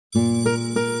This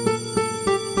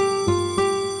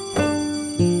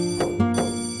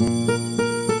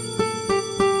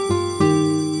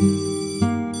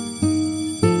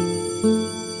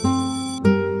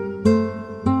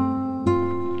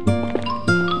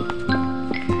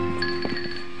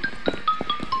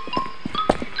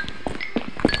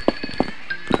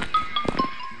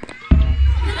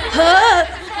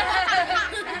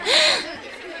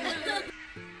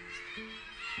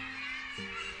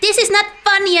is not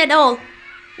funny at all.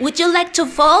 Would you like to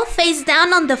fall face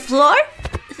down on the floor?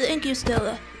 Thank you,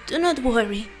 Stella. Do not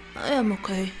worry. I am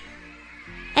okay.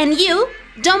 And you,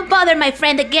 don't bother my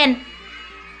friend again.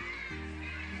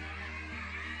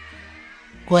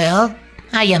 Well,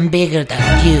 I am bigger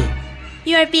than you.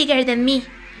 You are bigger than me.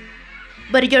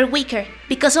 But you're weaker,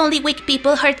 because only weak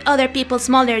people hurt other people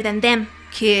smaller than them.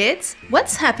 Kids,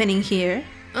 what's happening here?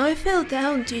 I fell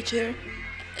down, teacher.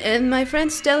 And my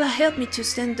friend Stella helped me to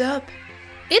stand up.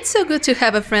 It's so good to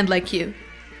have a friend like you.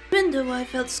 Even though I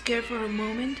felt scared for a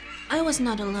moment, I was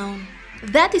not alone.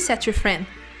 That is a true friend.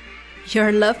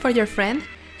 Your love for your friend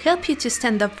helped you to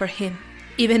stand up for him,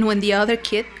 even when the other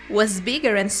kid was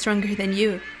bigger and stronger than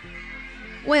you.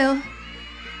 Well,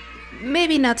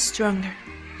 maybe not stronger,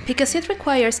 because it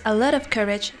requires a lot of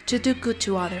courage to do good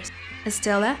to others.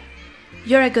 Stella,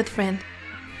 you're a good friend.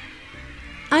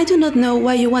 I do not know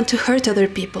why you want to hurt other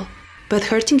people, but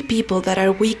hurting people that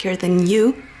are weaker than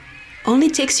you only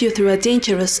takes you through a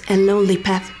dangerous and lonely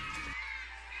path.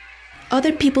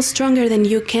 Other people stronger than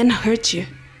you can hurt you.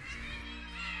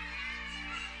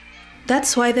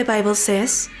 That's why the Bible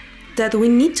says that we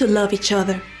need to love each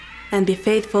other and be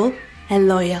faithful and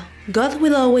loyal. God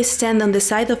will always stand on the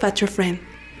side of a true friend,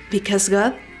 because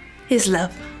God is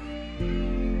love.